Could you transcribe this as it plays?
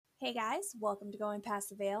Hey guys, welcome to Going Past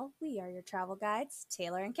the Veil. We are your travel guides,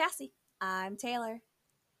 Taylor and Cassie. I'm Taylor.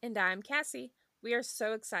 And I'm Cassie. We are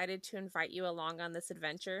so excited to invite you along on this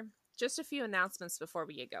adventure. Just a few announcements before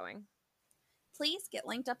we get going. Please get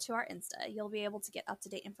linked up to our Insta. You'll be able to get up to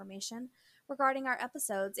date information regarding our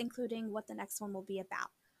episodes, including what the next one will be about.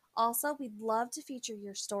 Also, we'd love to feature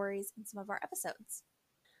your stories in some of our episodes.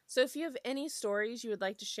 So, if you have any stories you would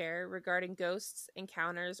like to share regarding ghosts,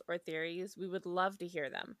 encounters, or theories, we would love to hear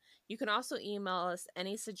them. You can also email us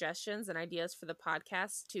any suggestions and ideas for the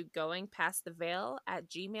podcast to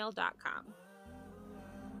goingpasttheveil@gmail.com.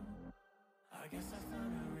 I guess I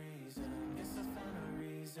found a reason. Guess I found a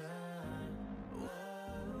reason. Whoa.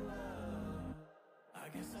 I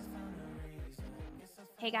guess I found a reason. Guess I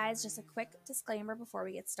found Hey guys, just a quick disclaimer before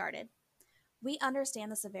we get started. We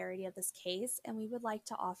understand the severity of this case, and we would like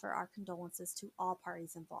to offer our condolences to all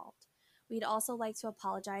parties involved. We'd also like to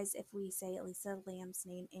apologize if we say Elisa Lamb's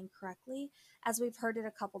name incorrectly, as we've heard it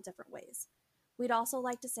a couple different ways. We'd also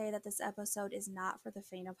like to say that this episode is not for the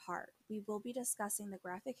faint of heart. We will be discussing the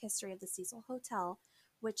graphic history of the Cecil Hotel,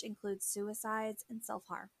 which includes suicides and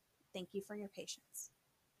self-harm. Thank you for your patience.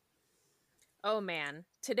 Oh man,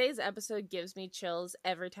 today's episode gives me chills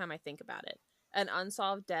every time I think about it. An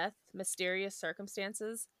unsolved death, mysterious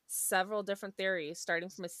circumstances, several different theories, starting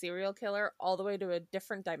from a serial killer all the way to a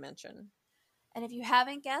different dimension. And if you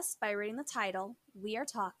haven't guessed by reading the title, we are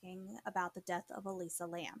talking about the death of Elisa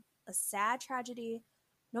Lamb. A sad tragedy,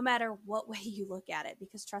 no matter what way you look at it,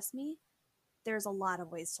 because trust me, there's a lot of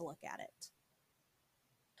ways to look at it.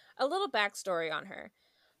 A little backstory on her.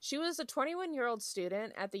 She was a 21-year-old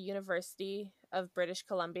student at the University of British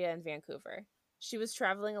Columbia in Vancouver. She was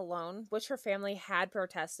traveling alone, which her family had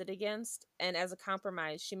protested against, and as a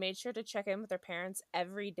compromise, she made sure to check in with her parents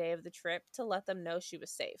every day of the trip to let them know she was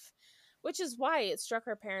safe. Which is why it struck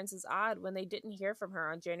her parents as odd when they didn't hear from her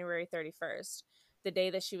on January 31st, the day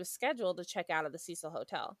that she was scheduled to check out of the Cecil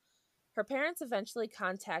Hotel. Her parents eventually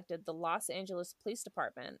contacted the Los Angeles Police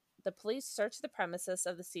Department. The police searched the premises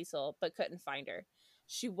of the Cecil but couldn't find her.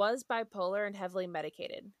 She was bipolar and heavily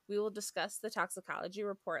medicated. We will discuss the toxicology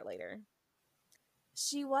report later.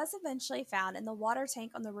 She was eventually found in the water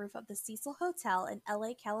tank on the roof of the Cecil Hotel in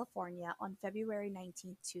LA, California on February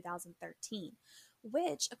 19, 2013,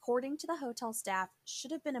 which, according to the hotel staff,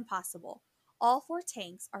 should have been impossible. All four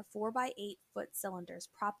tanks are 4 by 8-foot cylinders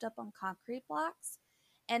propped up on concrete blocks,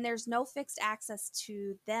 and there's no fixed access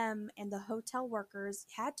to them, and the hotel workers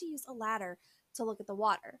had to use a ladder to look at the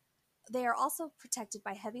water. They are also protected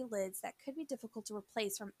by heavy lids that could be difficult to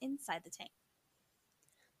replace from inside the tank.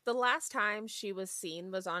 The last time she was seen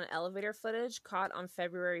was on elevator footage caught on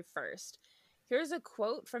February 1st. Here's a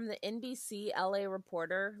quote from the NBC LA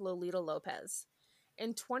reporter Lolita Lopez.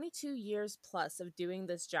 In 22 years plus of doing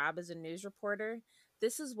this job as a news reporter,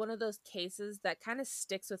 this is one of those cases that kind of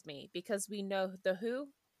sticks with me because we know the who,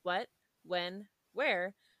 what, when,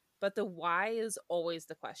 where, but the why is always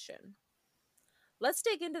the question. Let's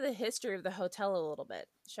dig into the history of the hotel a little bit,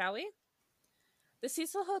 shall we? The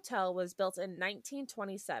Cecil Hotel was built in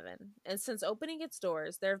 1927, and since opening its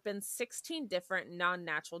doors, there have been 16 different non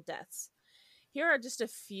natural deaths. Here are just a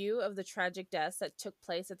few of the tragic deaths that took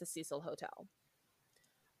place at the Cecil Hotel.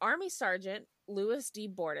 Army Sergeant Louis D.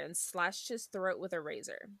 Borden slashed his throat with a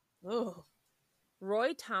razor. Ugh.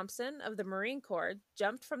 Roy Thompson of the Marine Corps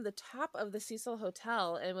jumped from the top of the Cecil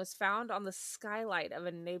Hotel and was found on the skylight of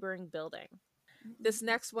a neighboring building. This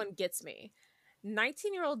next one gets me.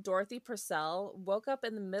 19-year-old Dorothy Purcell woke up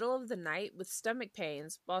in the middle of the night with stomach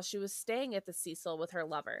pains while she was staying at the Cecil with her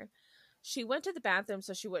lover. She went to the bathroom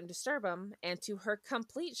so she wouldn't disturb him, and to her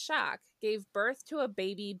complete shock, gave birth to a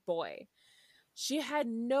baby boy. She had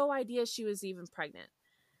no idea she was even pregnant.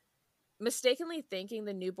 Mistakenly thinking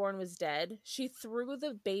the newborn was dead, she threw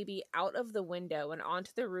the baby out of the window and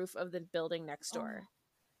onto the roof of the building next door.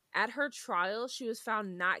 At her trial, she was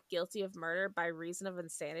found not guilty of murder by reason of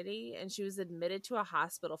insanity, and she was admitted to a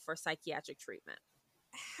hospital for psychiatric treatment.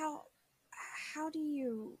 How how do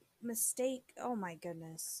you mistake? Oh my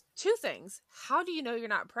goodness. Two things. How do you know you're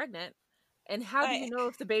not pregnant? And how do I you know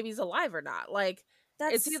if the baby's alive or not? Like,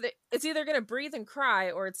 it's that's either going to breathe and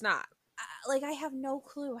cry or it's not. like I have no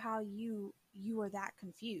clue how you are that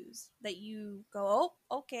confused that you go,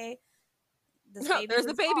 "Oh, okay. This baby There's a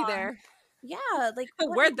was baby gone." there. Yeah, like what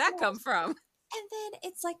in Where'd the that world? come from? And then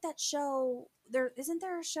it's like that show. There isn't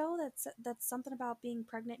there a show that's something about being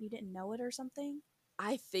pregnant and you didn't know it or something?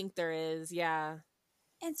 I think there is, yeah.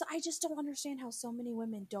 And so I just don't understand how so many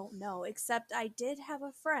women don't know. Except I did have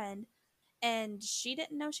a friend, and she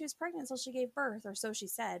didn't know she was pregnant until she gave birth, or so she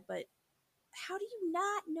said. But how do you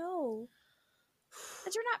not know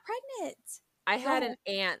that you're not pregnant? I Go had ahead.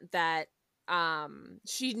 an aunt that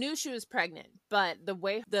she knew she was pregnant, but the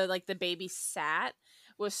way the baby sat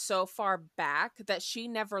was so far back that she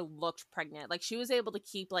never looked pregnant. Like she was able to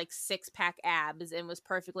keep like six-pack abs and was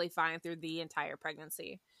perfectly fine through the entire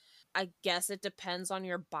pregnancy. I guess it depends on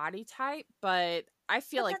your body type, but I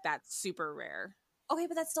feel But like that that's super rare. okay,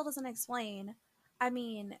 but that still doesn't explain. I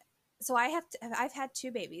mean, I've had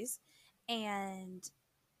two babies, and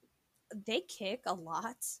they kick a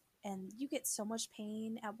lot, and you get so much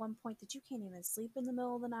pain at one point that you can't even sleep in the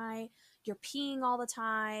middle of the night. You're peeing all the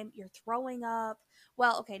time, you're throwing up.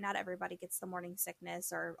 Well, okay, not everybody gets the morning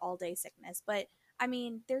sickness or all day sickness, but I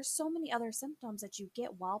mean, there's so many other symptoms that you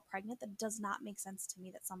get while pregnant that does not make sense to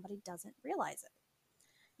me that somebody doesn't realize it.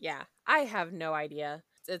 Yeah, I have no idea.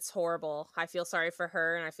 It's horrible. I feel sorry for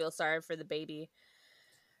her and I feel sorry for the baby.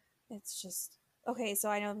 It's just okay. So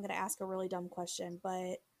I know I'm going to ask a really dumb question,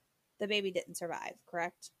 but the baby didn't survive,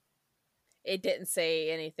 correct? It didn't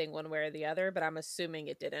say anything one way or the other, but I'm assuming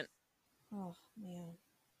it didn't. Oh man,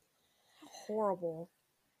 how horrible.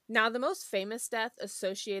 Now, the most famous death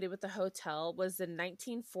associated with the hotel was the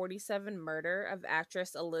 1947 murder of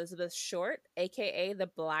actress Elizabeth Short, aka the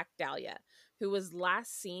Black Dahlia, who was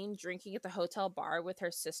last seen drinking at the hotel bar with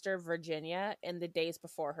her sister Virginia in the days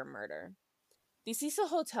before her murder. The Cecil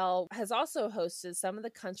Hotel has also hosted some of the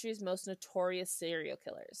country's most notorious serial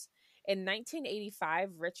killers. In 1985,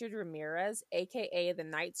 Richard Ramirez, aka the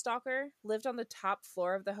Night Stalker, lived on the top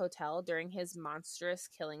floor of the hotel during his monstrous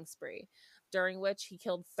killing spree, during which he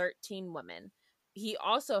killed 13 women. He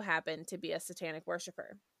also happened to be a satanic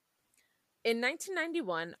worshiper. In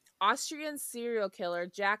 1991, Austrian serial killer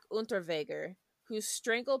Jack Unterweger, who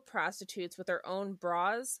strangled prostitutes with their own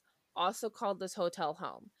bras, also called this hotel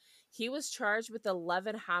home. He was charged with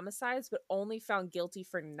 11 homicides but only found guilty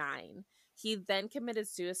for 9. He then committed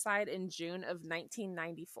suicide in June of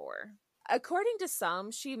 1994. According to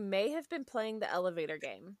some, she may have been playing the elevator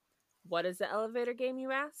game. What is the elevator game,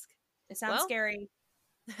 you ask? It sounds Well, scary.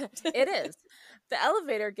 it is. The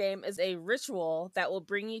elevator game is a ritual that will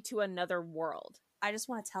bring you to another world. I just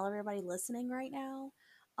want to tell everybody listening right now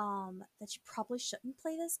that you probably shouldn't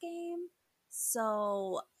play this game.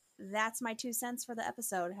 So that's my 2 cents for the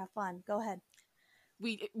episode. Have fun. Go ahead.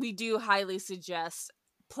 We do highly suggest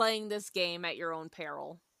playing this game at your own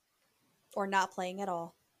peril. Or not playing at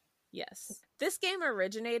all. Yes. This game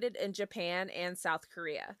originated in Japan and South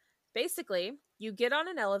Korea. Basically, you get on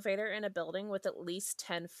an elevator in a building with at least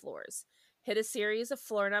 10 floors, hit a series of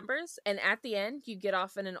floor numbers, and at the end, you get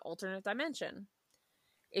off in an alternate dimension.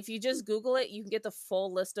 If you just Google it, you can get the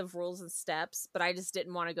full list of rules and steps, but I just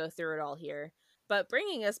didn't want to go through it all here. But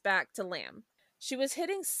bringing us back to Lamb. She was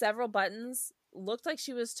hitting several buttons, looked like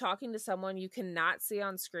she was talking to someone you cannot see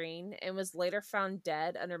on screen, and was later found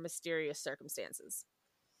dead under mysterious circumstances.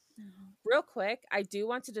 Mhm. Real quick, I do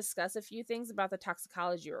want to discuss a few things about the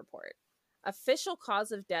toxicology report. Official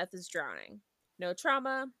cause of death is drowning. No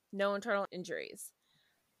trauma, no internal injuries.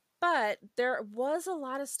 But there was a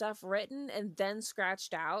lot of stuff written and then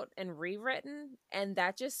scratched out and rewritten, and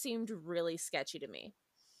that just seemed really sketchy to me.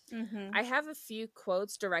 Mm-hmm. I have a few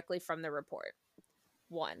quotes directly from the report.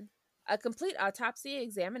 1. A complete autopsy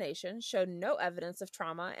examination showed no evidence of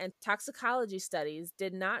trauma, and toxicology studies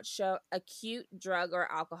did not show acute drug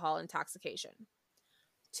or alcohol intoxication.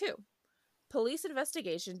 2. Police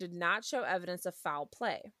investigation did not show evidence of foul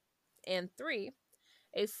play. And 3.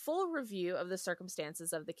 A full review of the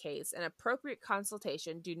circumstances of the case and appropriate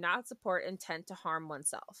consultation do not support intent to harm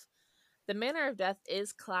oneself. The manner of death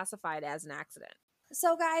is classified as an accident.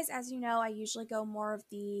 So, guys, as you know, I usually go more of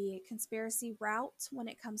the conspiracy route when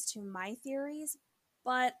it comes to my theories,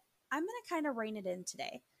 but I'm going to kind of rein it in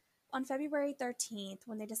today. On February 13th,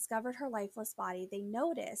 when they discovered her lifeless body, they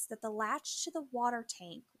noticed that the latch to the water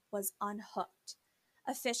tank was unhooked.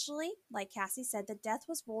 Officially, like Cassie said, the death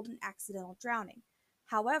was ruled an accidental drowning.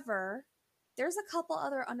 However, there's a couple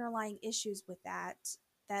other underlying issues with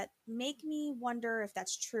that make me wonder if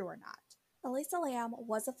that's true or not. Elisa Lamb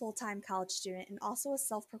was a full-time college student and also a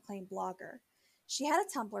self-proclaimed blogger. She had a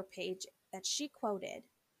Tumblr page that she quoted,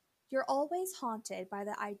 "You're always haunted by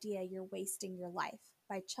the idea you're wasting your life,"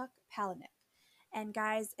 by Chuck Palahniuk. And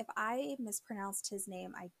guys, if I mispronounced his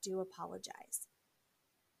name, I do apologize.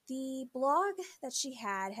 The blog that she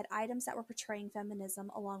had items that were portraying feminism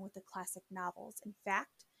along with the classic novels. In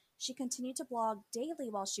fact, she continued to blog daily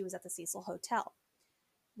while she was at the Cecil Hotel.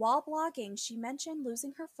 While blogging, she mentioned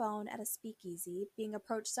losing her phone at a speakeasy, being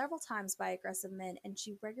approached several times by aggressive men, and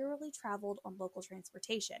she regularly traveled on local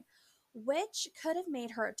transportation, which could have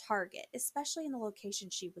made her a target, especially in the location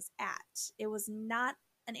she was at. It was not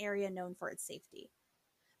an area known for its safety.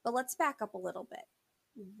 But let's back up a little bit.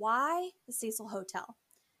 Why the Cecil Hotel?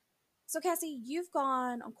 So, Cassie, you've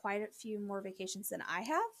gone on quite a few more vacations than I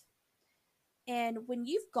have. And when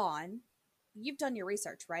you've gone, you've done your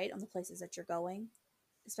research, right, on the places that you're going,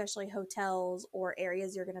 especially hotels or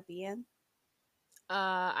areas you're going to be in.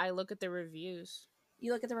 I look at the reviews.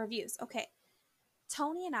 You look at the reviews. Okay.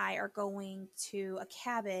 Tony and I are going to a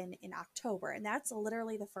cabin in October, and that's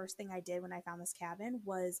literally the first thing I did when I found this cabin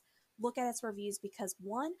was look at its reviews because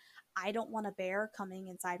one, I don't want a bear coming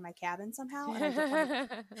inside my cabin somehow, and I don't want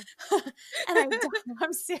and I don't,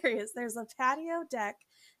 I'm serious. There's a patio deck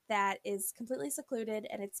that is completely secluded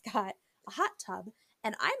and it's got a hot tub.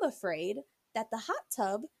 And I'm afraid that the hot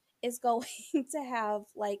tub is going to have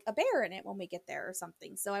like a bear in it when we get there or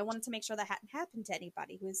something. So I wanted to make sure that hadn't happened to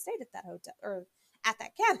anybody who has stayed at that hotel or at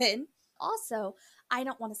that cabin. Also, I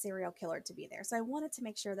don't want a serial killer to be there. So I wanted to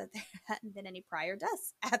make sure that there hadn't been any prior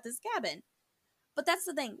deaths at this cabin. But that's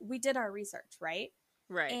the thing. We did our research, right?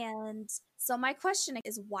 Right. And so my question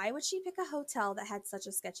is, why would she pick a hotel that had such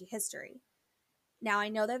a sketchy history? Now, I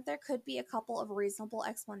know that there could be a couple of reasonable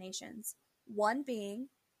explanations. One being,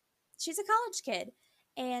 she's a college kid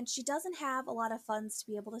and she doesn't have a lot of funds to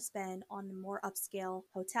be able to spend on a more upscale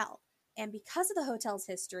hotel. And because of the hotel's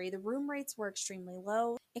history, the room rates were extremely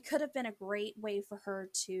low. It could have been a great way for her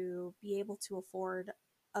to be able to afford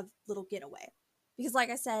a little getaway. Because, like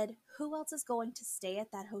I said, who else is going to stay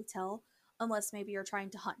at that hotel unless maybe you're trying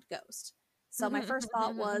to hunt ghosts? So, my first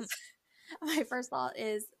thought was my first thought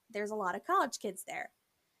is there's a lot of college kids there.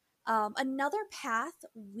 Another path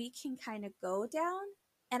we can kind of go down,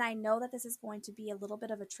 and I know that this is going to be a little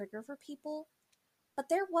bit of a trigger for people, but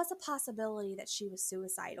there was a possibility that she was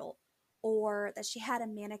suicidal or that she had a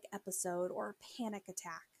manic episode or a panic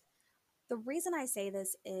attack. The reason I say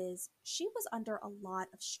this is she was under a lot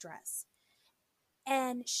of stress.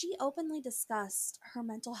 And she openly discussed her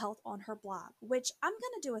mental health on her blog, which I'm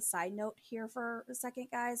going to do a side note here for a second,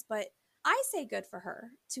 guys, but I say good for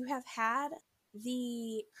her to have had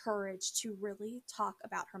the courage to really talk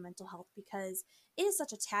about her mental health because it is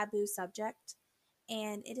such a taboo subject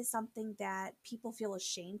and it is something that people feel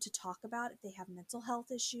ashamed to talk about if they have mental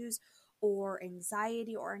health issues or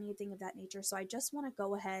anxiety or anything of that nature. So I just want to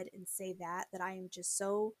go ahead and say that I am just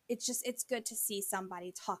so it's good to see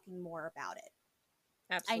somebody talking more about it.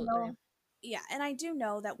 I Absolutely. know, yeah, and I do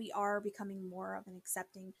know that we are becoming more of an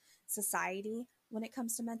accepting society when it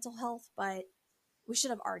comes to mental health, but we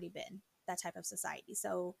should have already been that type of society.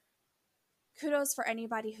 So kudos for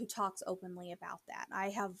anybody who talks openly about that. I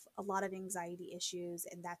have a lot of anxiety issues,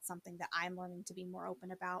 and that's something that I'm learning to be more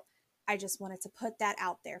open about. I just wanted to put that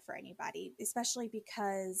out there for anybody, especially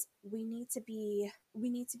because we need to be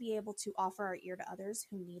able to offer our ear to others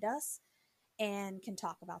who need us and can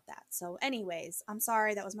talk about that. So, anyways, I'm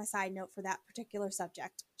sorry that was my side note for that particular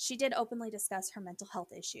subject. She did openly discuss her mental health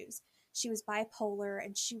issues. She was bipolar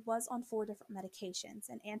and she was on 4 different medications: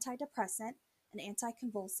 an antidepressant, an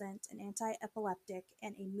anticonvulsant, an anti-epileptic,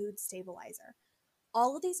 and a mood stabilizer.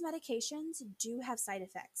 All of these medications do have side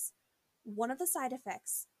effects. One of the side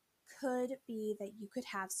effects could be that you could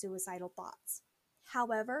have suicidal thoughts.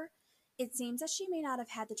 However, it seems that she may not have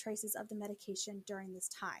had the traces of the medication during this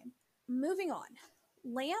time. Moving on.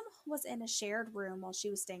 Lamb was in a shared room while she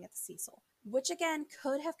was staying at the Cecil, which again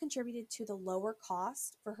could have contributed to the lower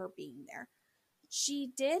cost for her being there.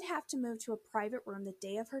 She did have to move to a private room the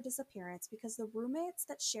day of her disappearance because the roommates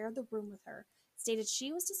that shared the room with her stated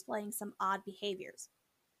she was displaying some odd behaviors,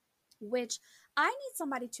 which I need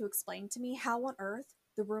somebody to explain to me how on earth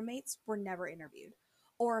the roommates were never interviewed,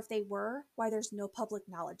 or if they were, why there's no public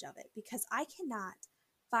knowledge of it, because I cannot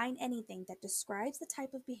find anything that describes the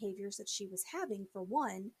type of behaviors that she was having, for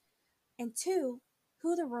one, and two,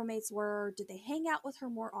 who the roommates were. Did they hang out with her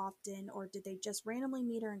more often, or did they just randomly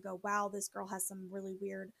meet her and go, wow, this girl has some really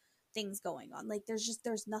weird things going on? Like, there's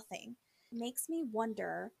nothing. It makes me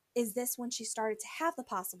wonder, is this when she started to have the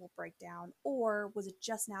possible breakdown, or was it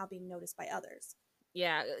just now being noticed by others?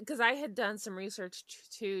 Yeah, because I had done some research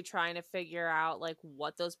too, trying to figure out like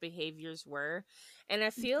what those behaviors were. And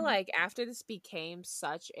I feel Mhm. like after this became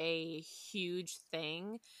such a huge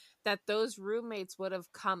thing, that those roommates would have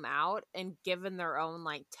come out and given their own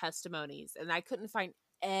like testimonies. And I couldn't find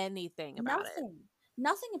anything about it. Nothing.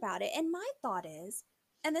 Nothing about it. And my thought is,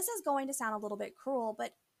 and this is going to sound a little bit cruel,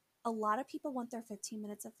 but a lot of people want their 15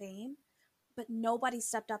 minutes of fame, but nobody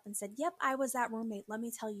stepped up and said, yep, I was that roommate. Let me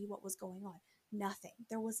tell you what was going on. Nothing.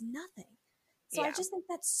 There was nothing. So I Yeah. just think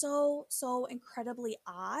that's so, so incredibly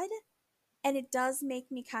odd. And it does make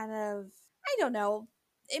me kind of, I don't know,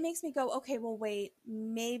 it makes me go, okay, well, wait,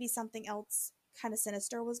 maybe something else kind of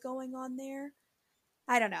sinister was going on there.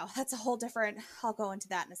 I don't know. That's a whole different, I'll go into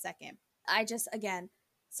that in a second. I just, again,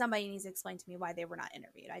 Somebody needs to explain to me why they were not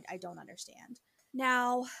interviewed. I don't understand.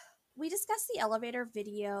 Now, we discussed the elevator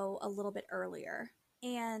video a little bit earlier,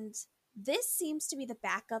 and this seems to be the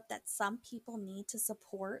backup that some people need to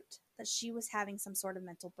support that she was having some sort of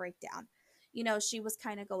mental breakdown. You know, she was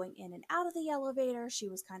kind of going in and out of the elevator, she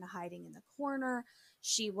was kind of hiding in the corner,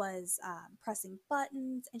 she was pressing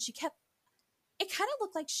buttons, and she kept it kind of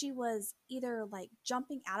looked like she was either like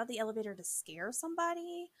jumping out of the elevator to scare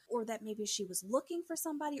somebody, or that maybe she was looking for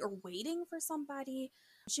somebody or waiting for somebody.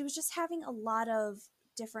 She was just having a lot of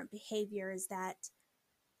different behaviors that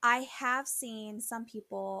I have seen some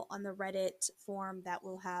people on the Reddit forum that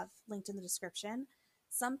we'll have linked in the description.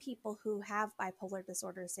 Some people who have bipolar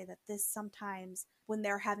disorder say that this sometimes, when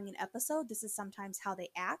they're having an episode, this is sometimes how they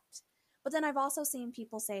act. But then I've also seen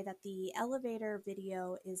people say that the elevator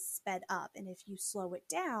video is sped up, and if you slow it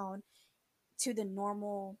down to the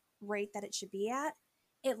normal rate that it should be at,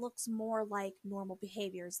 it looks more like normal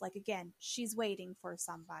behaviors. Like, again, she's waiting for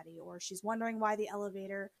somebody, or she's wondering why the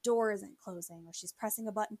elevator door isn't closing, or she's pressing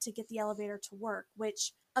a button to get the elevator to work.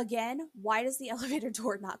 Which, again, why does the elevator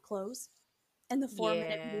door not close in the 4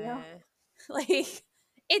 minute video? Yeah. Like,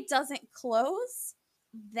 it doesn't close.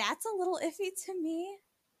 That's a little iffy to me.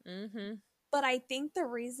 Mm-hmm. But I think the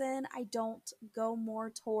reason I don't go more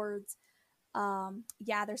towards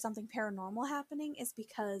yeah, there's something paranormal happening is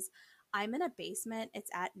because I'm in a basement. It's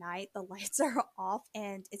at night, the lights are off,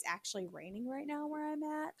 and it's actually raining right now where I'm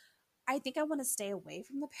at. I think I want to stay away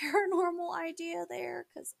from the paranormal idea there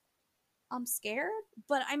because I'm scared.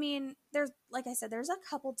 But I mean, there's, like I said, there's a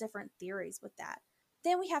couple different theories with that.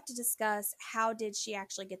 Then we have to discuss, how did she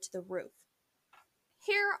actually get to the roof?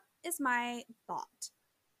 Here is my thought.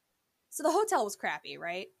 So the hotel was crappy,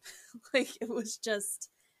 right? Like, it was just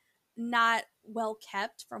not well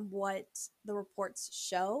kept from what the reports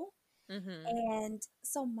show. Mm-hmm. And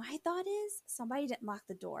so my thought is, somebody didn't lock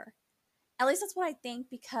the door. At least that's what I think,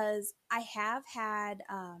 because I have had,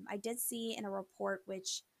 I did see in a report,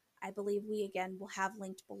 which I believe we again will have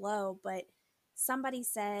linked below, but somebody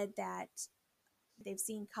said that they've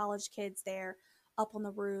seen college kids there up on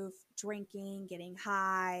the roof drinking, getting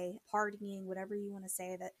high, partying, whatever you want to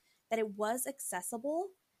say, that it was accessible.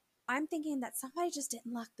 I'm thinking that somebody just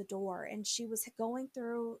didn't lock the door and she was going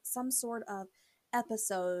through some sort of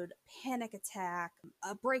episode, panic attack,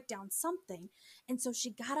 a breakdown, something. And so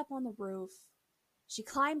she got up on the roof, she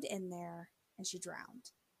climbed in there, and she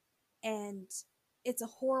drowned. And it's a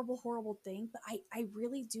horrible, horrible thing, but I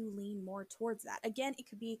really do lean more towards that. Again, it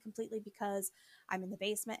could be completely because I'm in the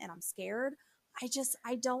basement and I'm scared.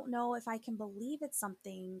 I don't know if I can believe it's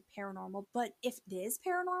something paranormal, but if it is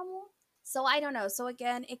paranormal, so I don't know. So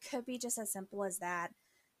again, it could be just as simple as that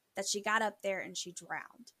she got up there and she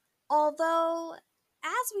drowned. Although,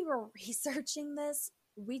 as we were researching this,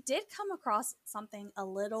 we did come across something a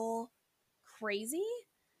little crazy,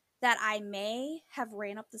 that I may have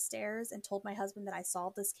ran up the stairs and told my husband that I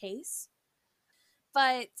solved this case.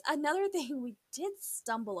 But another thing we did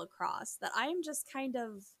stumble across that I'm just kind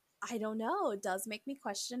of, I don't know, it does make me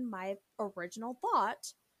question my original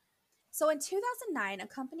thought. So in 2009, a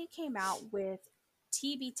company came out with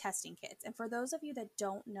TB testing kits. And for those of you that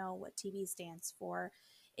don't know what TB stands for,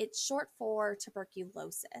 it's short for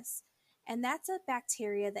tuberculosis. And that's a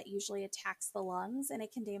bacteria that usually attacks the lungs and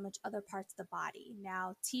it can damage other parts of the body.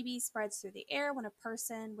 Now, TB spreads through the air when a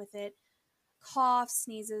person with it coughs,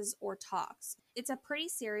 sneezes, or talks. It's a pretty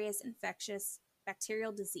serious infectious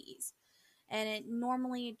bacterial disease, and it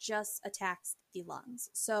normally just attacks the lungs.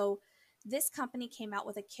 So this company came out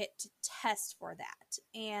with a kit to test for that.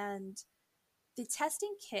 And the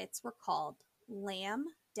testing kits were called Lamb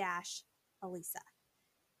Elisa.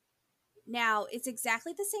 Now, it's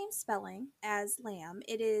exactly the same spelling as lamb.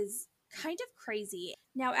 It is kind of crazy.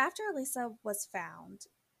 Now, after Elisa was found,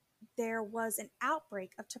 there was an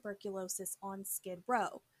outbreak of tuberculosis on Skid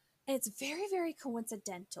Row. And it's very, very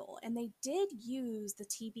coincidental. And they did use the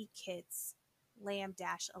TB kits Lamb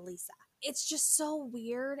Elisa. It's just so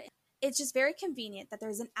weird. It's just very convenient that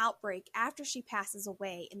there's an outbreak after she passes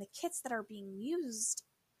away, and the kits that are being used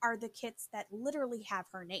are the kits that literally have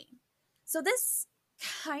her name. So this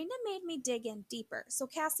kind of made me dig in deeper. So,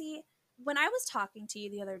 Cassie, when I was talking to you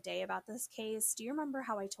the other day about this case, do you remember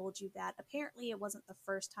how I told you that apparently it wasn't the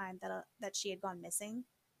first time that she had gone missing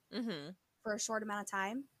Mm-hmm. for a short amount of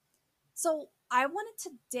time? So I wanted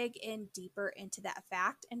to dig in deeper into that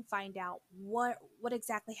fact and find out what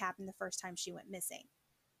exactly happened the first time she went missing.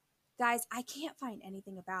 Guys, I can't find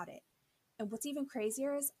anything about it. And what's even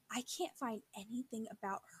crazier is I can't find anything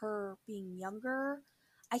about her being younger.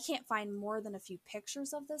 I can't find more than a few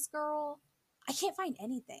pictures of this girl. I can't find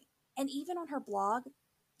anything. And even on her blog,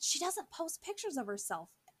 she doesn't post pictures of herself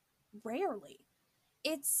rarely.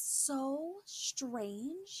 It's so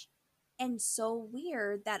strange and so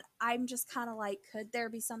weird that I'm just kind of like, could there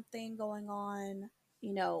be something going on?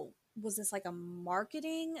 You know, was this like a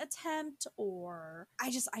marketing attempt, or I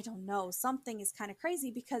don't know. Something is kind of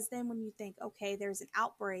crazy, because then when you think, okay, there's an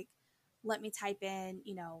outbreak, let me type in,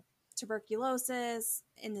 tuberculosis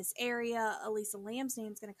in this area, Elisa Lamb's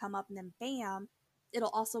name's going to come up, and then bam, it'll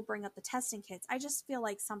also bring up the testing kits. I just feel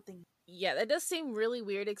like something. Yeah, that does seem really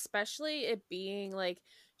weird, especially it being like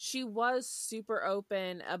she was super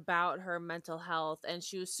open about her mental health and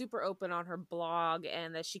she was super open on her blog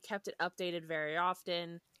and that she kept it updated very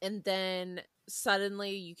often. And then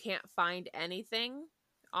suddenly you can't find anything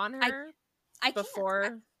on I her I can't.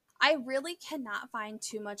 before. I really cannot find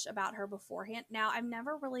too much about her beforehand. Now, I've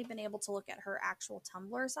never really been able to look at her actual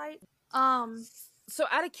Tumblr site. Um, So,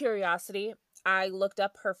 out of curiosity, I looked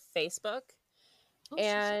up her Facebook oh,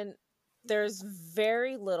 and there's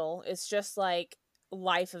very little. It's just like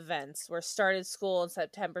life events where started school in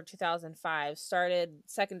September 2005, started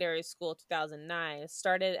secondary school 2009,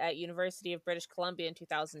 started at University of British Columbia in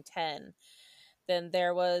 2010. Then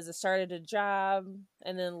there was started a job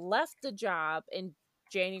and then left the job in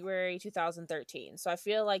January 2013. So I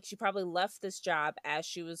feel like she probably left this job as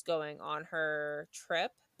she was going on her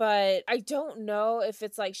trip. But I don't know if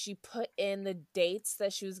it's like she put in the dates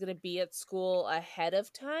that she was going to be at school ahead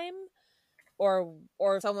of time, or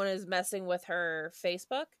someone is messing with her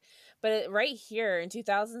Facebook. But right here in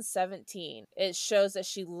 2017, it shows that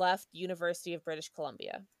she left University of British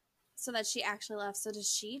Columbia. so that she actually left. So did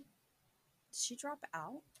she drop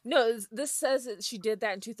out? No, this says that she did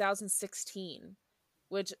that in 2016,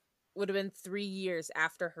 which would have been 3 years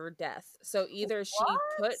after her death. So either she What?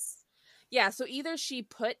 put, yeah, so either she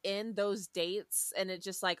put in those dates and it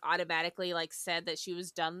just like automatically like said that she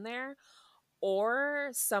was done there, or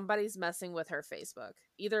somebody's messing with her Facebook.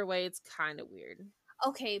 Either way, it's kind of weird.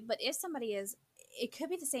 Okay, but if somebody is, it could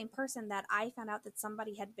be the same person that I found out that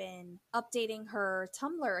somebody had been updating her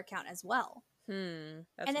Tumblr account as well. That's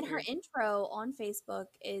And then her weird. intro on Facebook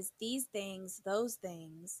is these things, those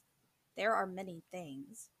things. There are many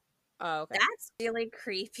things. Oh, okay. That's really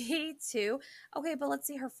creepy too. Okay, but let's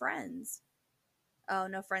see her friends. Oh,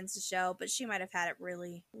 no friends to show, but she might have had it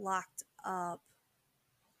really locked up.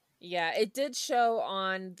 Yeah, it did show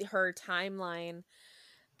on her timeline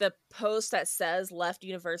the post that says left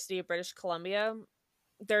University of British Columbia.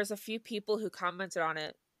 There's a few people who commented on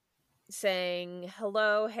it saying,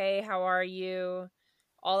 "Hello, hey, how are you?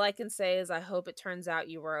 All I can say is I hope it turns out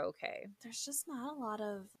you were okay." There's just not a lot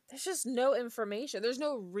of. There's just no information. There's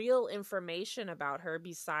no real information about her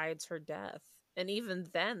besides her death. And even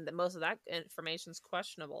then, most of that information is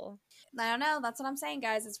questionable. I don't know. That's what I'm saying,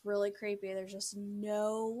 guys. It's really creepy. There's just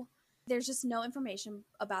no information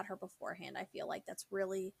about her beforehand. I feel like that's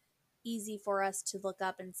really easy for us to look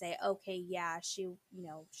up and say, okay, yeah, she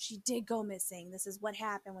did go missing. This is what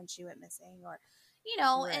happened when she went missing, or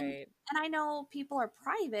and Right. I know people are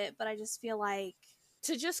private, but I just feel like,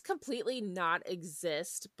 To just completely not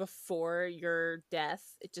exist before your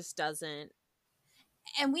death, it just doesn't.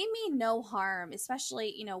 and we mean no harm,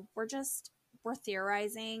 especially, we're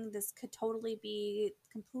theorizing. This could totally be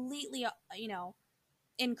completely,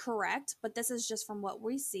 incorrect, but this is just from what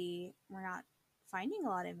we see. We're not finding a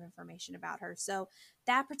lot of information about her. So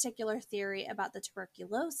that particular theory about the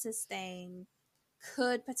tuberculosis thing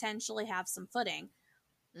could potentially have some footing.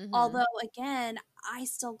 Mm-hmm. Although, again, I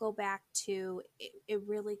still go back to it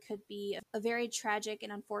really could be a very tragic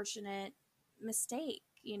and unfortunate mistake.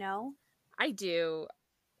 I do.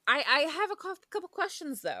 I have a couple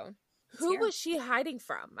questions though. It's Who here. was she hiding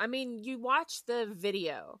from? I mean, you watch the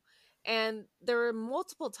video and there were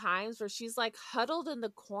multiple times where she's like huddled in the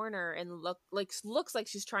corner and looks like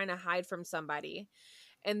she's trying to hide from somebody.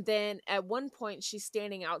 And then at one point she's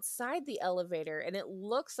standing outside the elevator and it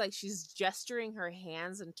looks like she's gesturing her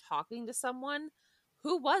hands and talking to someone.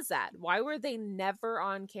 Who was that? Why were they never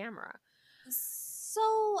on camera?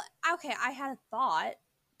 So, okay, I had a thought.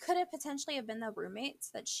 Could it potentially have been the roommates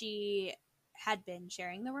that she had been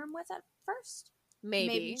sharing the room with at first? Maybe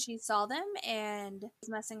Maybe. she saw them and was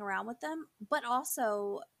messing around with them. But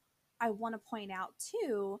also, I want to point out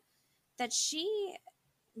too that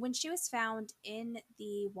when she was found in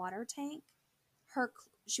the water tank,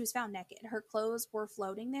 she was found naked. Her clothes were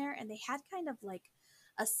floating there, and they had kind of like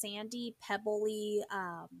a sandy, pebbly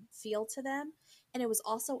feel to them, and it was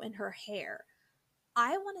also in her hair.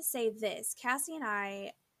 I want to say this. Cassie and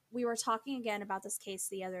I, we were talking again about this case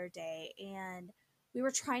the other day, and we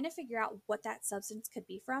were trying to figure out what that substance could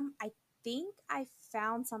be from. I think I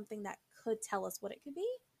found something that could tell us what it could be.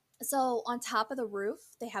 So, on top of the roof,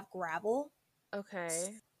 they have gravel.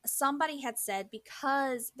 Okay. somebody had said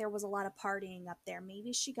because there was a lot of partying up there,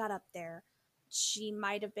 maybe she got up there. She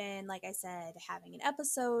might have been, like I said, having an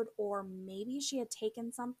episode, or maybe she had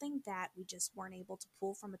taken something that we just weren't able to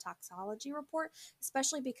pull from a toxology report,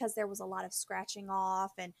 especially because there was a lot of scratching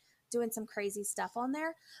off and doing some crazy stuff on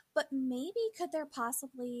there. But maybe could there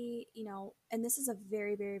possibly, and this is a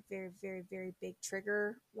very, very, very, very, very big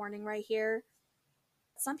trigger warning right here.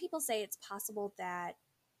 Some people say it's possible that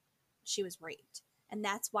she was raped. And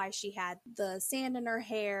that's why she had the sand in her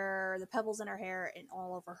hair, the pebbles in her hair, and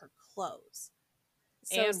all over her clothes.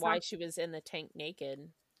 So And why some she was in the tank naked.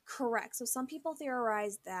 Correct. So some people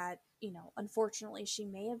theorize that, unfortunately she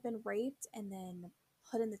may have been raped and then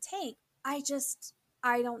put in the tank.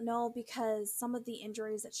 I don't know, because some of the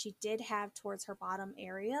injuries that she did have towards her bottom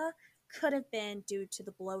area could have been due to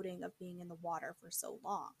the bloating of being in the water for so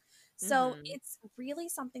long. So Mm-hmm. it's really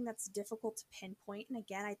something that's difficult to pinpoint. And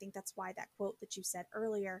again, I think that's why that quote that you said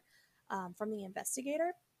earlier, from the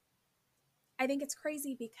investigator, I think it's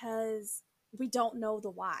crazy because we don't know the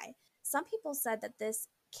why. Some people said that this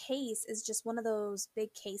case is just one of those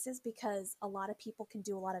big cases because a lot of people can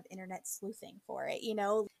do a lot of internet sleuthing for it.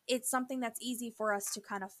 It's something that's easy for us to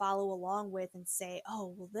kind of follow along with and say,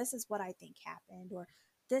 oh, well, this is what I think happened, or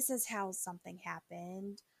this is how something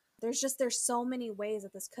happened. There's so many ways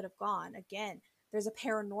that this could have gone. Again, there's a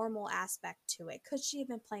paranormal aspect to it. Could she have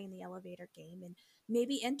been playing the elevator game and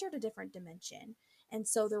maybe entered a different dimension? And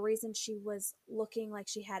so the reason she was looking like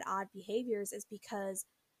she had odd behaviors is because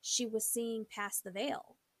she was seeing past the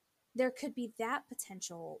veil. There could be that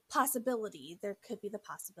potential possibility. There could be the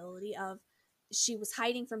possibility of she was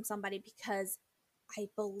hiding from somebody, because I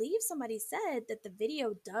believe somebody said that the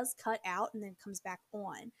video does cut out and then comes back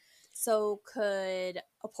on. So could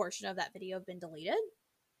a portion of that video have been deleted?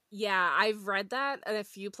 Yeah, I've read that in a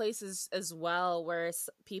few places as well, where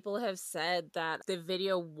people have said that the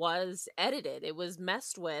video was edited. It was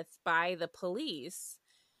messed with by the police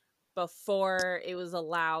before it was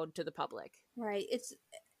allowed to the public. Right.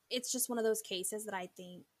 It's just one of those cases that I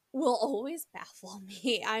think will always baffle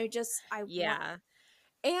me. I want Yeah.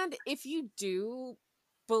 And if you do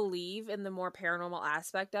believe in the more paranormal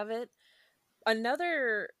aspect of it,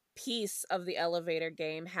 another piece of the elevator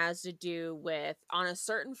game has to do with on a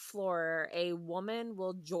certain floor, a woman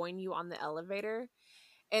will join you on the elevator,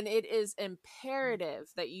 and it is imperative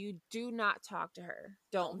that you do not talk to her.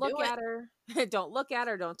 Don't don't do look it. at her. Don't look at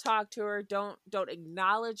her, don't talk to her, don't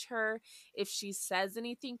acknowledge her. If she says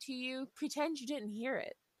anything to you, pretend you didn't hear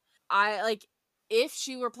it. I like, if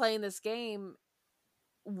she were playing this game,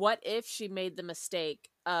 what if she made the mistake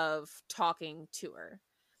of talking to her?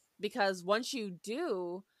 Because once you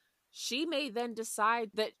do, she may then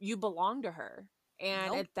decide that you belong to her.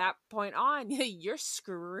 And Nope. at that point on, you're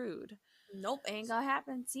screwed. Nope, ain't gonna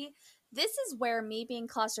happen. See, this is where me being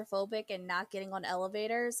claustrophobic and not getting on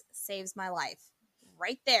elevators saves my life.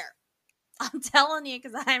 Right there. I'm telling you,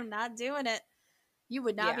 because I am not doing it. You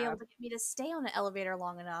would not be Yeah. able to get me to stay on an elevator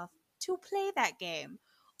long enough to play that game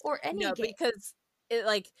or any No, game. because it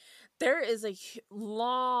like there is a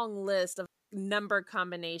long list of number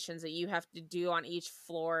combinations that you have to do on each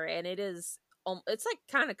floor, and it is it's like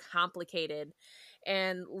kind of complicated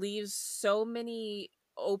and leaves so many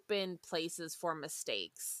open places for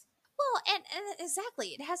mistakes. Well, and exactly,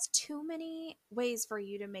 it has too many ways for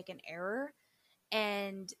you to make an error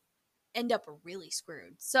and end up really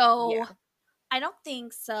screwed. So Yeah. I don't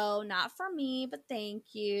think so. Not for me, but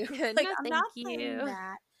thank you. Like, No, I'm thank not saying you.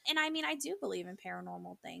 that. And I mean, I do believe in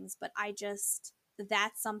paranormal things, but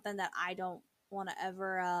that's something that I don't want to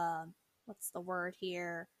ever, what's the word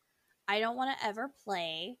here? I don't want to ever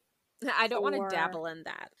play, I don't want to or dabble in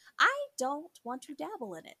that. I don't want to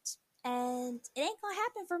dabble in it. And it ain't gonna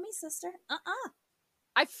happen for me, sister.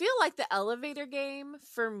 I feel like the elevator game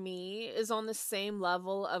for me is on the same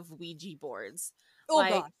level of Ouija boards. Oh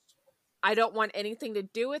Like, gosh. I don't want anything to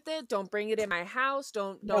do with it. Don't bring it in my house.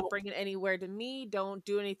 Don't Nope. bring it anywhere to me. Don't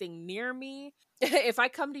do anything near me. If I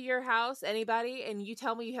come to your house, anybody, and you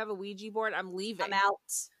tell me you have a Ouija board, I'm I'm leaving. out.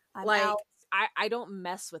 I'm out. Like, I don't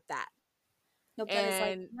mess with that. Nope, that is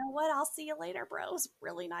like, And you know what? I'll see you later, bro. It was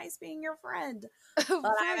really nice being your friend. But I'm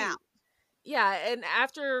right. out. Yeah, and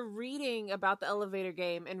after reading about the elevator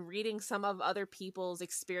game and reading some of other people's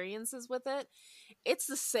experiences with it, it's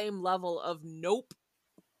the same level of nope.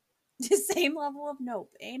 The same level of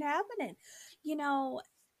nope. Ain't happening. You know,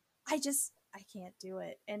 I can't do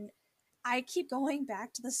it. And I keep going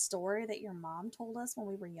back to the story that your mom told us when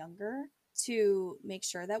we were younger to make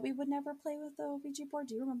sure that we would never play with the Ouija board.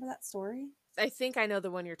 Do you remember that story? I think I know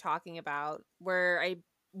the one you're talking about, where I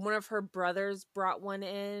one of her brothers brought one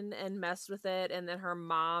in and messed with it, and then her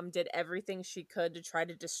mom did everything she could to try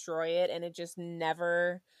to destroy it, and it just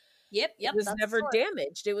never Yep, it yep, was that's the never story.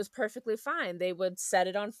 damaged. It was perfectly fine. They would set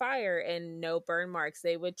it on fire and no burn marks.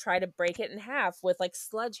 They would try to break it in half with like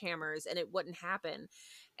sledgehammers and it wouldn't happen.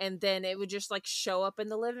 And then it would just like show up in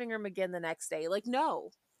the living room again the next day. Like,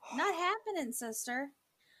 no. Not happening, sister.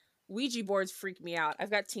 Ouija boards freak me out. I've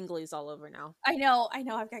got tinglies all over now. I know,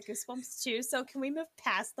 I've got goosebumps too. So can we move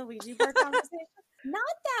past the Ouija board conversation? Not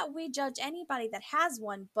that we judge anybody that has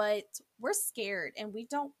one, but we're scared and we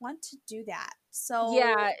don't want to do that. So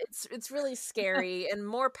Yeah, it's really scary, and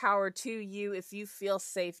more power to you if you feel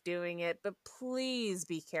safe doing it, but please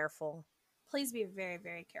be careful. please be very,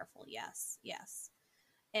 very careful. Yes, yes.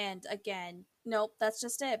 And again, nope, that's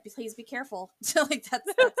just it. Please be careful. Like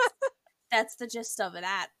that's the gist of it,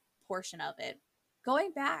 that portion of it.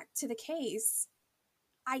 Going back to the case,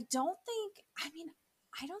 I don't think I mean,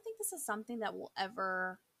 I don't think this is something that will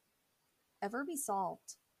ever be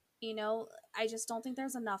solved. You know, I just don't think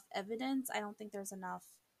there's enough evidence. I don't think there's enough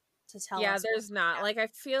to tell Yeah, us what there's not. happened. Like, I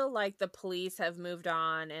feel like the police have moved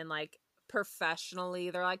on and, like, professionally,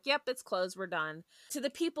 they're like, yep, it's closed, we're done. To the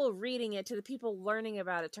people reading it, to the people learning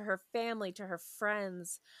about it, to her family, to her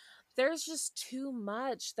friends, there's just too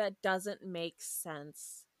much that doesn't make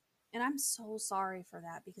sense. And I'm so sorry for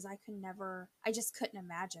that because I just couldn't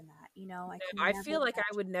imagine that, you know? I could I never feel like I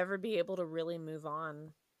imagine would never be able to really move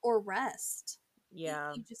on. or rest.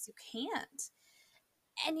 Yeah. You can't.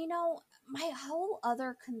 And you know, my whole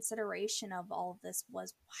other consideration of all of this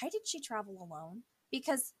was why did she travel alone?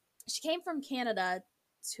 Because she came from Canada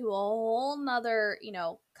to a whole nother, you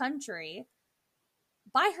know, country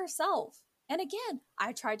by herself. And again,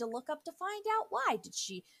 I tried to look up to find out why. Did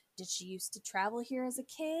she used to travel here as a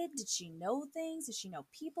kid? Did she know things? Did she know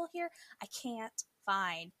people here? I can't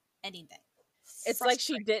find anything. It's like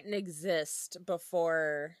she Frustrating. didn't exist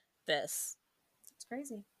before this. It's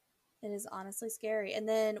crazy. It is honestly scary. And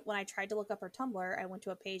then when I tried to look up her Tumblr, I went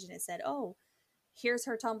to a page and it said, "Oh, here's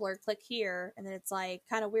her Tumblr, click here." And then it's like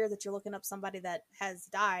kind of weird that you're looking up somebody that has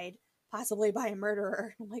died, possibly by a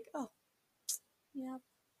murderer. I'm like, oh, yep,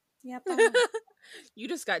 yep, I know. You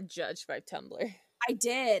just got judged by Tumblr. I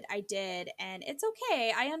did. And it's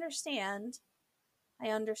okay. I understand. I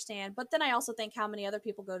understand. But then I also think how many other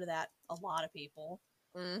people go to that? A lot of people.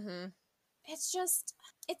 Mm-hmm. It's just,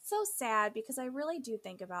 it's so sad because I really do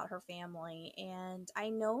think about her family. And I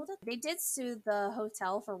know that they did sue the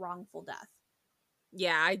hotel for wrongful death.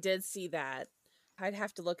 Yeah, I did see that. I'd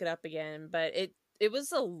have to look it up again, but it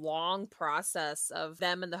was a long process of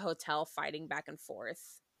them and the hotel fighting back and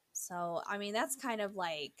forth. So, I mean, that's kind of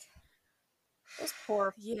like those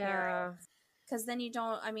poor Yeah, parents. Because then you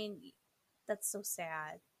don't, I mean, that's so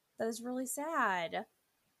sad. That is really sad.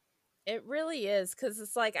 it really is cuz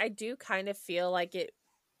it's like I do kind of feel like it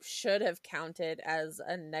should have counted as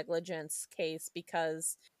a negligence case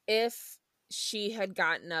because if she had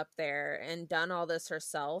gotten up there and done all this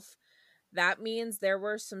herself, that means there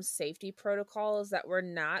were some safety protocols that were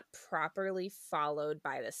not properly followed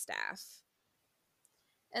by the staff.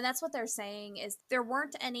 And that's what they're saying is there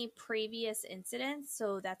weren't any previous incidents,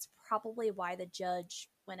 so that's probably why the judge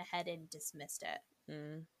went ahead and dismissed it.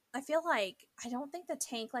 Mm. I feel like I don't think the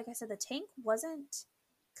tank, like I said, the tank wasn't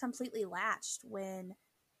completely latched when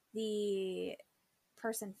the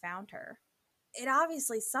person found her. It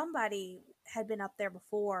obviously somebody had been up there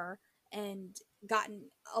before and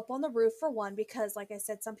gotten up on the roof for one because like I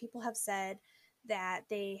said some people have said that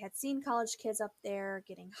they had seen college kids up there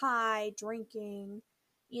getting high, drinking.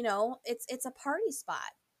 You know, it's a party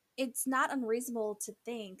spot. It's not unreasonable to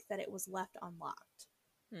think that it was left unlocked.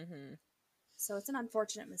 Mhm. So it's an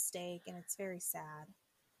unfortunate mistake and it's very sad.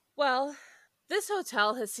 Well, this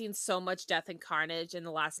hotel has seen so much death and carnage in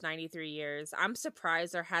the last 93 years. I'm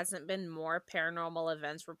surprised there hasn't been more paranormal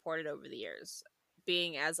events reported over the years,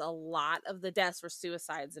 being as a lot of the deaths were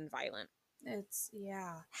suicides and violent. It's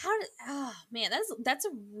yeah. How did oh man, that's a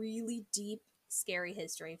really deep, scary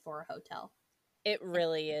history for a hotel. It And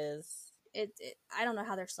really is. it I don't know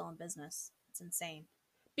how they're still in business. It's insane.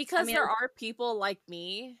 I Because mean, there are people like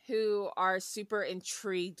me who are super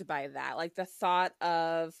intrigued by that. Like the thought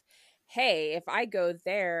of, hey, if I go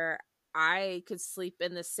there, I could sleep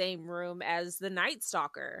in the same room as the Night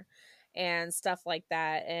Stalker and stuff like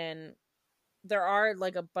that. And there are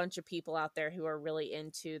like a bunch of people out there who are really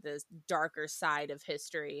into this darker side of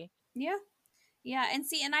history. yeah. Yeah, and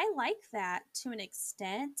see, and I like that to an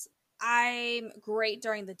extent. I'm great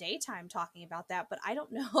during the daytime talking about that, but I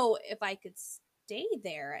don't know if I could stay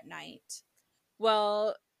there at night.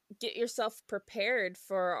 Well, get yourself prepared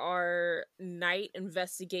for our night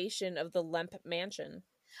investigation of the Lemp Mansion.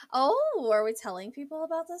 Oh, are we telling people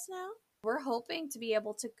about this now? We're hoping to be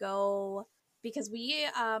able to go because we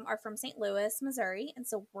are from St. Louis, Missouri, and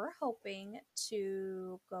so we're hoping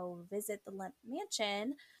to go visit the Lemp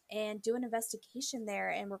Mansion and do an investigation there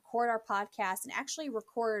and record our podcast and actually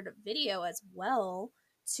record video as well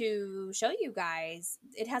to show you guys.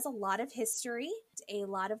 It has a lot of history. A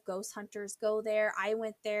lot of ghost hunters go there. I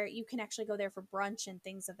went there. You can actually go there for brunch and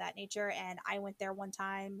things of that nature. And I went there one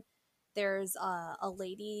time. There's a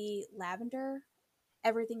lady lavender.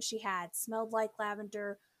 Everything she had smelled like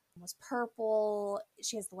lavender, was purple.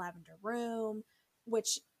 She has the lavender room,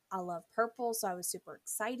 which I love purple, so I was super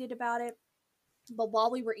excited about it. But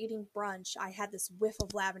while we were eating brunch, I had this whiff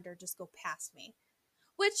of lavender just go past me,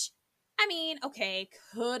 which, I mean, okay,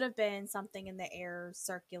 could have been something in the air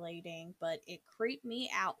circulating, but it creeped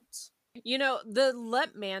me out. You know, the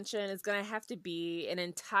Lemp Mansion is going to have to be an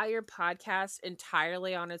entire podcast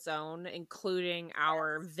entirely on its own, including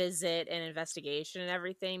our visit and investigation and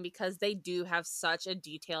everything, because they do have such a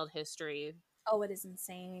detailed history. Oh, it is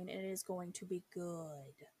insane. It is going to be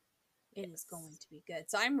good. It is going Yes. to be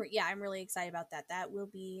good. So I'm really excited about that. That will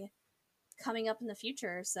be coming up in the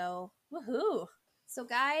future. So, woohoo. So,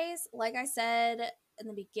 guys, like I said in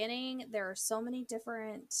the beginning, there are so many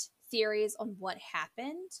different theories on what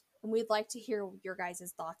happened. And we'd like to hear your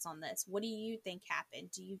guys' thoughts on this. What do you think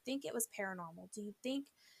happened? Do you think it was paranormal? Do you think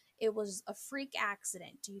it was a freak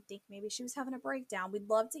accident? Do you think maybe she was having a breakdown? We'd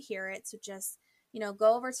love to hear it. So just,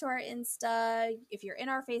 go over to our Insta. If you're in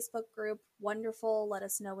our Facebook group, wonderful. Let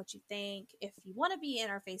us know what you think. If you want to be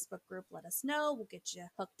in our Facebook group, let us know. We'll get you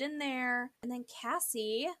hooked in there. And then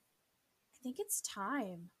Cassie, I think it's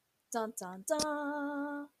time. Dun dun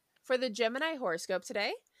dun. For the Gemini horoscope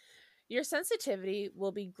today, your sensitivity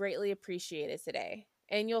will be greatly appreciated today,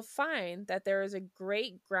 and you'll find that there is a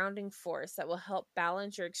great grounding force that will help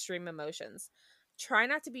balance your extreme emotions. Try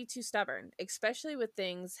not to be too stubborn, especially with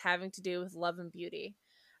things having to do with love and beauty.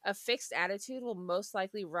 A fixed attitude will most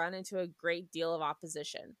likely run into a great deal of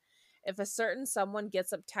opposition. If a certain someone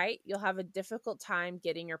gets uptight, you'll have a difficult time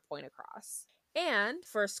getting your point across. And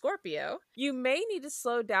for Scorpio, you may need to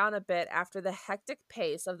slow down a bit after the hectic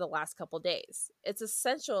pace of the last couple days. It's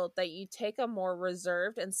essential that you take a more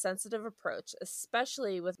reserved and sensitive approach,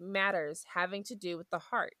 especially with matters having to do with the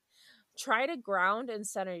heart. Try to ground and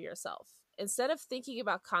center yourself. Instead of thinking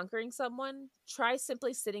about conquering someone, try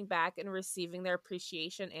simply sitting back and receiving their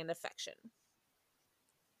appreciation and affection.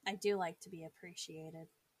 I do like to be appreciated,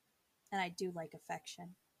 and I do like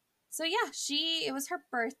affection. So yeah, it was her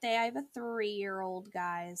birthday. I have a 3-year old,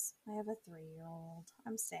 guys. I have a 3-year old.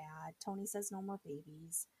 I'm sad. Tony says no more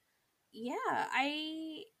babies. Yeah,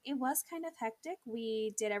 it was kind of hectic.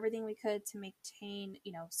 We did everything we could to maintain,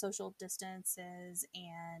 social distances,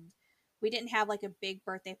 and we didn't have like a big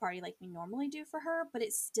birthday party like we normally do for her, but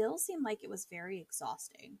it still seemed like it was very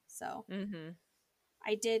exhausting. So Mm-hmm.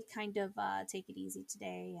 I did kind of take it easy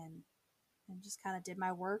today and just kind of did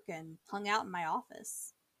my work and hung out in my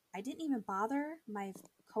office. I didn't even bother my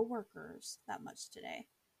coworkers that much today.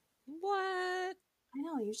 What? I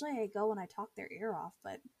know, usually I go and I talk their ear off,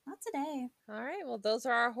 but not today. All right, well, those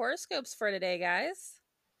are our horoscopes for today, guys.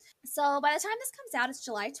 So by the time this comes out, it's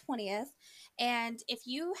July 20th. And if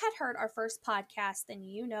you had heard our first podcast, then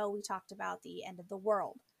you know we talked about the end of the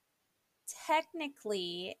world.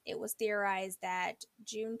 Technically, it was theorized that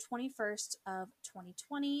June 21st of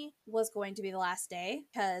 2020 was going to be the last day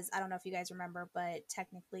because I don't know if you guys remember, but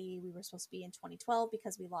technically we were supposed to be in 2012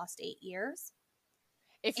 because we lost 8 years.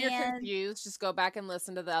 If you're And confused, just go back and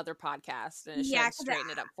listen to the other podcast and it yeah, should straighten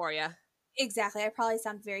it up for you. exactly. I probably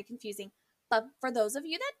sound very confusing. But for those of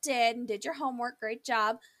you that did and did your homework, great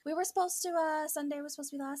job. We were supposed to, Sunday was supposed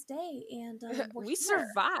to be the last day, and we're We here.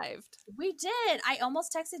 survived. We did. I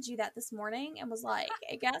almost texted you that this morning and was like,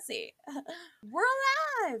 hey, Cassie, we're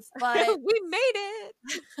alive. But We made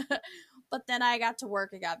it. but then I got to work.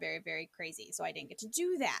 It got very, very crazy. So I didn't get to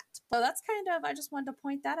do that. So that's kind of, I just wanted to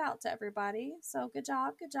point that out to everybody. So good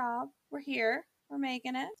job. Good job. We're here. We're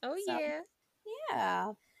making it. Oh, So, yeah.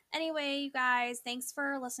 yeah. Anyway, you guys, thanks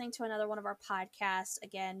for listening to another one of our podcasts.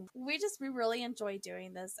 Again, we really enjoy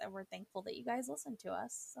doing this and we're thankful that you guys listen to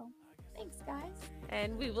us. So thanks, guys.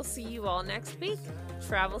 And we will see you all next week.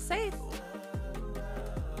 Travel safe.